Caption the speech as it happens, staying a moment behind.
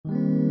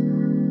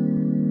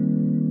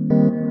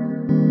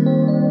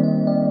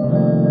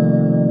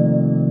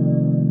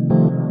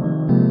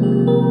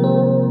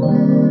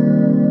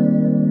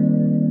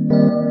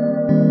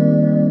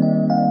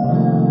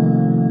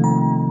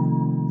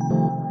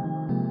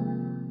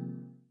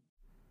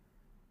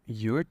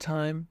Your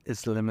time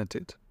is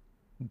limited.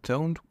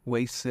 Don't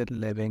waste it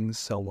living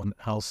someone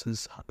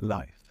else's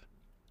life.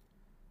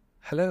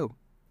 Hello,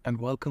 and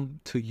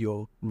welcome to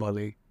Your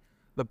Volley,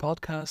 the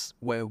podcast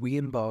where we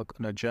embark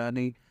on a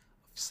journey of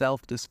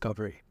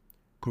self-discovery,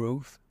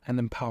 growth, and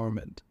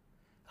empowerment.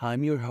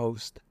 I'm your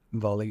host,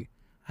 Volley,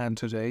 and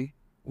today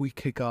we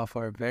kick off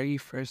our very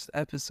first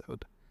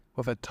episode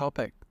with a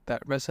topic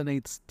that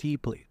resonates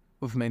deeply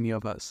with many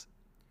of us: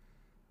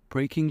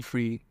 breaking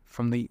free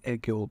from the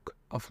egg yolk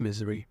of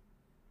misery.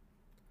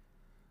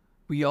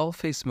 We all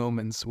face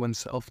moments when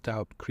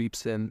self-doubt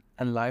creeps in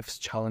and life's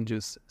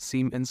challenges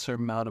seem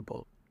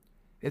insurmountable.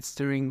 It's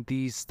during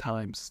these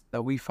times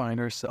that we find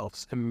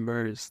ourselves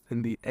immersed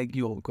in the egg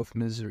yolk of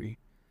misery,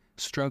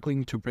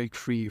 struggling to break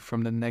free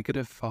from the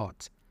negative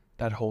thoughts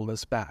that hold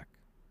us back.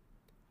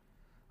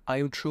 I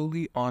am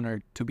truly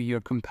honored to be your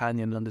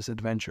companion on this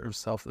adventure of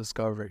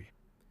self-discovery.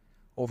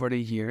 Over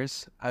the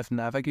years, I've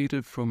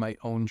navigated through my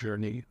own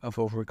journey of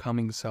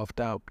overcoming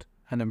self-doubt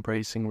and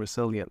embracing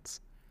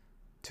resilience.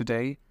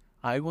 Today,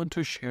 I want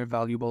to share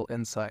valuable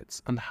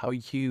insights on how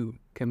you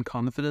can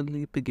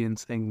confidently begin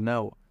saying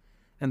no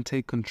and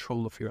take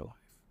control of your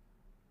life.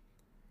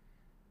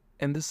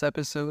 In this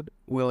episode,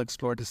 we'll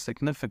explore the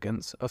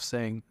significance of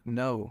saying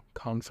no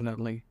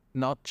confidently,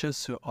 not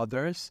just to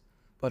others,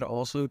 but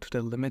also to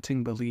the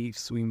limiting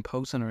beliefs we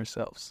impose on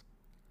ourselves.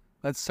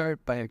 Let's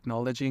start by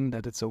acknowledging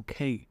that it's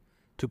okay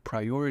to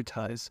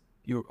prioritize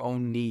your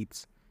own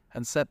needs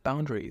and set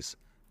boundaries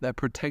that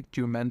protect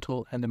your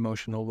mental and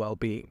emotional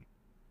well-being.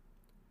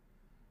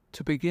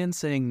 To begin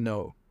saying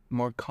no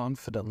more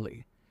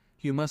confidently,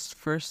 you must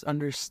first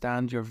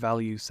understand your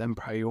values and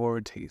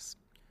priorities.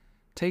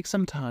 Take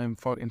some time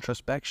for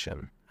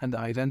introspection and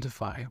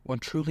identify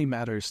what truly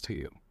matters to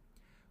you.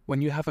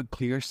 When you have a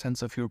clear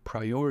sense of your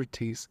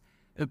priorities,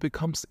 it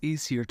becomes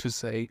easier to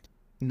say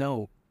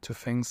no to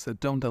things that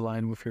don't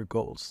align with your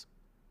goals.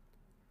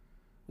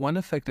 One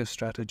effective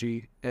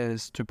strategy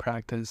is to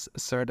practice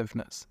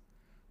assertiveness.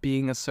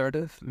 Being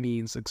assertive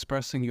means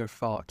expressing your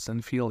thoughts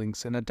and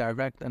feelings in a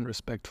direct and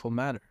respectful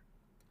manner.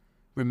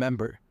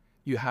 Remember,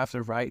 you have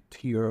the right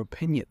to your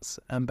opinions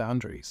and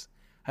boundaries,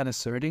 and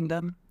asserting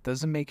them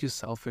doesn't make you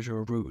selfish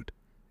or rude.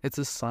 It's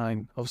a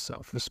sign of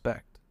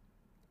self-respect.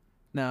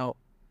 Now,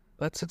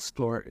 let's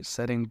explore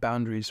setting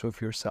boundaries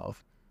with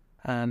yourself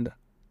and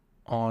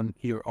on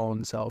your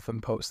own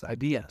self-imposed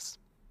ideas.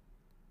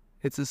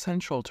 It's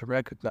essential to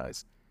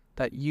recognize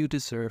that you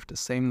deserve the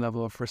same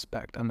level of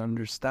respect and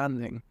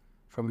understanding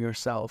from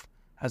yourself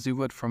as you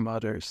would from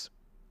others.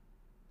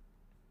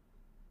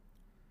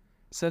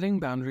 Setting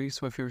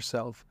boundaries with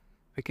yourself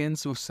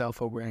begins with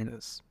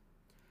self-awareness.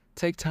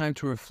 Take time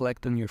to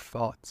reflect on your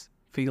thoughts,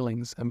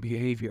 feelings, and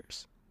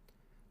behaviors.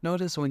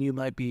 Notice when you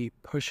might be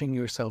pushing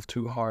yourself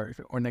too hard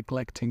or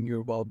neglecting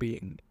your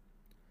well-being.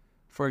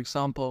 For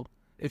example,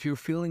 if you're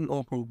feeling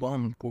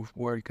overwhelmed with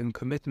work and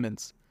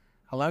commitments,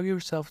 allow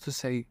yourself to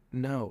say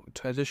no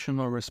to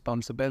additional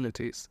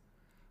responsibilities.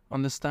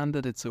 Understand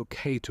that it's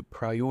okay to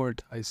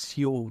prioritize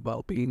your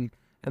well-being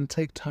and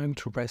take time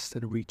to rest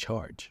and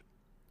recharge.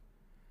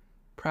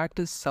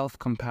 Practice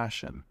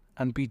self-compassion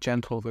and be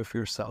gentle with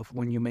yourself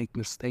when you make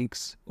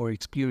mistakes or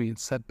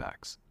experience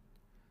setbacks.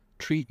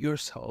 Treat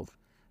yourself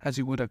as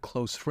you would a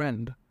close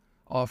friend,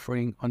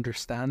 offering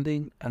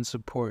understanding and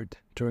support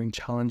during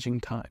challenging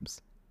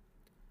times.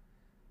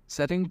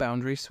 Setting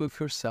boundaries with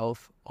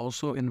yourself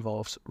also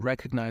involves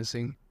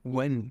recognizing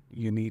when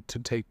you need to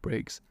take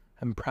breaks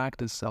and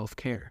practice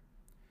self-care.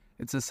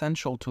 It's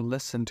essential to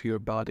listen to your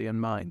body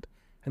and mind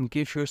and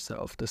give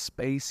yourself the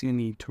space you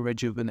need to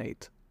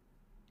rejuvenate.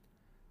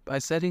 By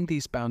setting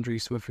these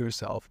boundaries with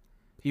yourself,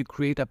 you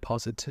create a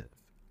positive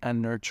and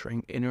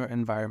nurturing inner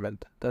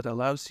environment that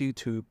allows you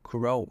to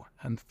grow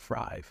and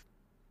thrive.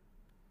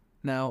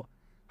 Now,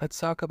 let's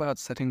talk about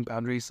setting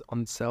boundaries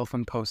on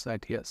self-imposed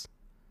ideas.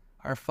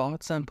 Our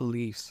thoughts and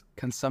beliefs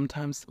can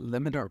sometimes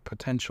limit our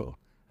potential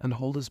and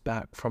hold us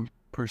back from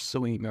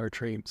pursuing our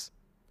dreams.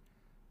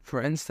 For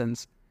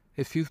instance,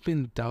 if you've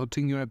been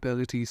doubting your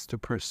abilities to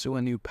pursue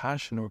a new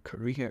passion or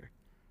career,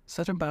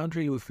 set a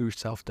boundary with your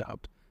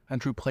self-doubt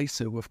and replace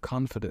it with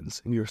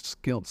confidence in your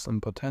skills and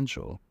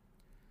potential.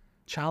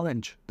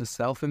 Challenge the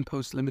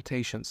self-imposed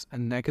limitations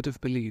and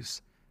negative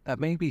beliefs that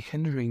may be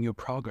hindering your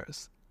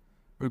progress.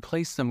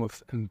 Replace them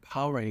with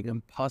empowering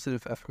and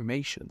positive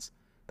affirmations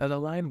that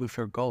align with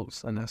your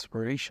goals and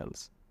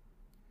aspirations.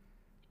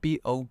 Be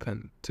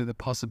open to the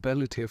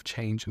possibility of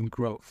change and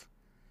growth.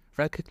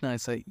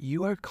 Recognize that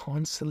you are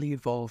constantly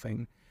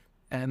evolving,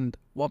 and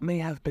what may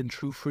have been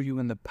true for you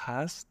in the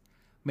past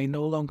may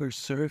no longer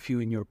serve you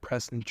in your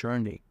present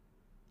journey.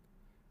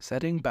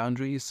 Setting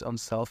boundaries on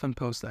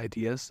self-imposed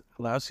ideas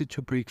allows you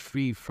to break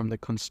free from the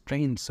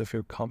constraints of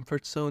your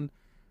comfort zone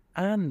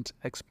and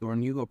explore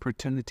new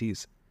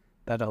opportunities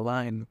that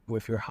align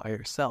with your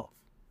higher self.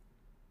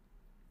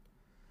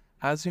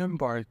 As you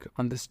embark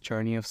on this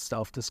journey of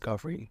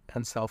self-discovery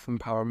and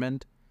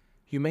self-empowerment,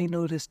 you may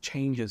notice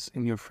changes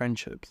in your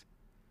friendships.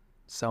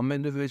 Some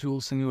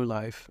individuals in your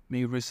life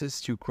may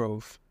resist your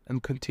growth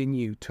and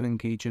continue to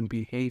engage in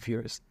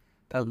behaviors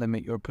that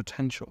limit your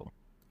potential.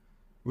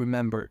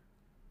 Remember,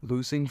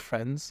 losing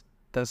friends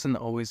doesn't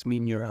always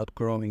mean you're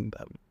outgrowing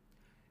them.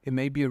 It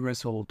may be a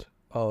result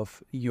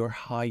of your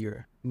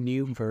higher,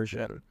 new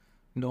version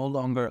no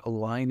longer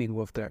aligning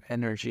with their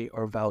energy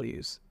or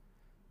values.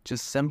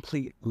 Just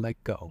simply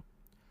let go.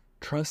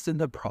 Trust in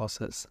the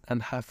process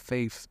and have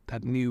faith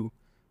that new,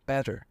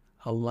 better,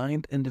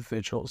 aligned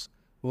individuals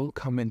will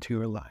come into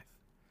your life.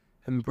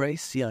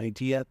 Embrace the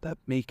idea that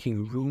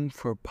making room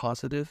for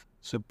positive,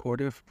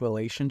 supportive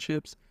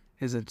relationships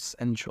is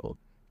essential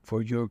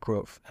for your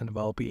growth and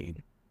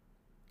well-being.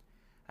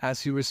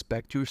 As you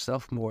respect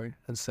yourself more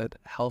and set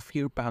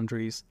healthier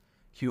boundaries,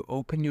 you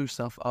open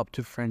yourself up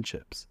to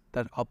friendships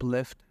that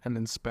uplift and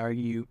inspire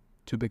you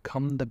to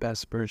become the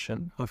best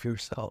version of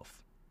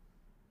yourself.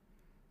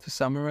 To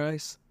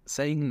summarize,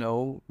 saying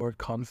no more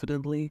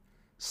confidently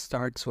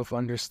starts with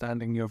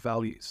understanding your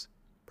values,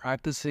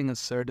 practicing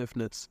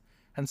assertiveness,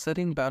 and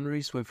setting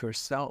boundaries with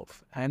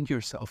yourself and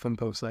your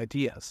self-imposed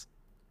ideas.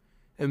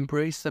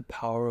 Embrace the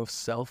power of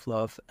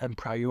self-love and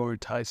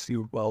prioritize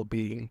your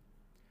well-being.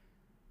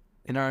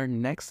 In our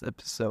next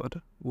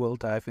episode, we'll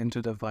dive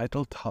into the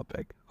vital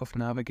topic of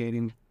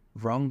navigating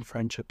wrong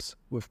friendships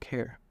with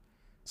care.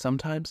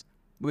 Sometimes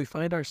we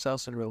find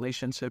ourselves in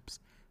relationships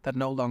that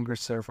no longer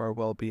serve our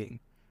well-being,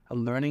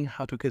 and learning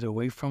how to get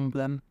away from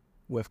them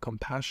with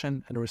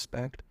compassion and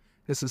respect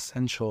is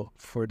essential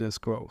for this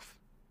growth.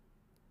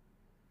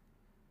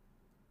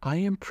 I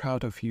am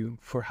proud of you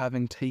for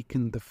having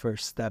taken the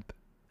first step,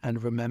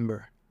 and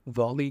remember,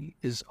 Volley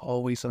is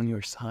always on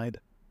your side.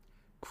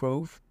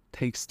 Growth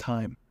takes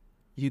time.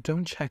 You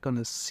don't check on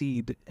a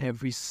seed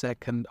every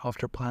second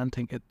after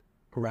planting it,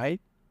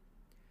 right?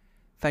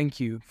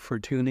 Thank you for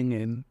tuning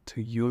in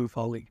to Your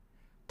Volley.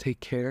 Take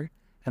care,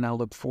 and I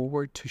look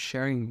forward to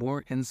sharing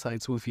more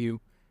insights with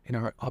you in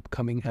our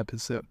upcoming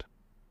episode.